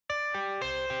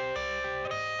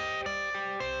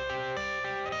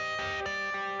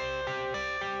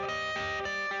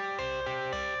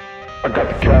I got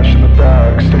the cash in the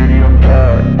bag, stadium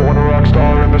packed. Born a rock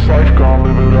star in this life, gon'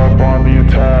 live it up on the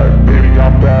attack. Baby,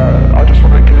 I'm bad, I just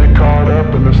wanna get caught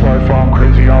up in this life. I'm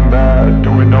crazy, I'm mad,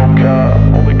 doing no cap.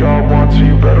 Only God wants, so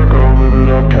you better go live it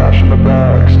up. Cash in the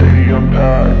bag, stadium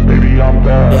packed. Baby, I'm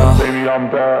bad, yeah. Baby, I'm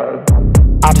bad.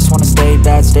 I just wanna stay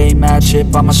bad, stay mad.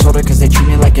 Chip on my shoulder cause they treat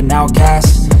me like an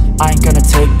outcast. I ain't gonna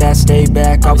take that, stay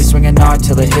back. I'll be swinging hard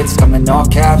till the hits come in all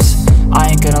caps. I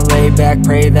ain't gonna lay back,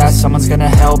 pray that someone's gonna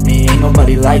help me. Ain't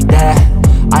nobody like that.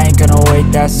 I ain't gonna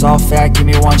wait, that's all fact. Give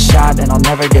me one shot and I'll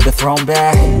never get the throne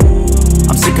back.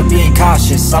 I'm sick of being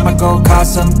cautious, I'ma go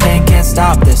cause some pain, can't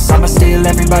stop this. I'ma steal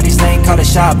everybody's lane, call it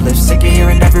shoplift. Sick of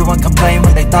hearing everyone complain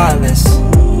when they thoughtless.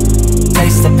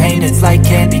 Taste the pain, it's like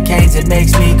candy canes. It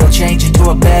makes me go change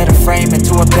into a better frame,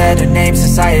 into a better name.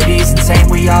 Society's insane,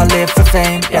 we all live for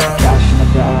fame, yeah. Cash in the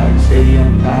bag,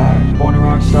 stadium packed. Born a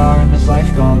rock star in this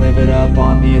life, gon' live it up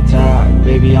on the attack.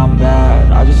 Baby, I'm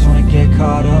bad, I just wanna get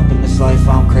caught up in this life.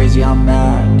 I'm crazy, I'm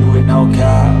mad, do it no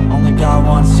cap. Only God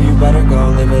wants, so you better go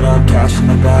live it up. Cash in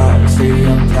the bag,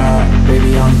 stadium packed.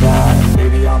 Baby, I'm bad, baby.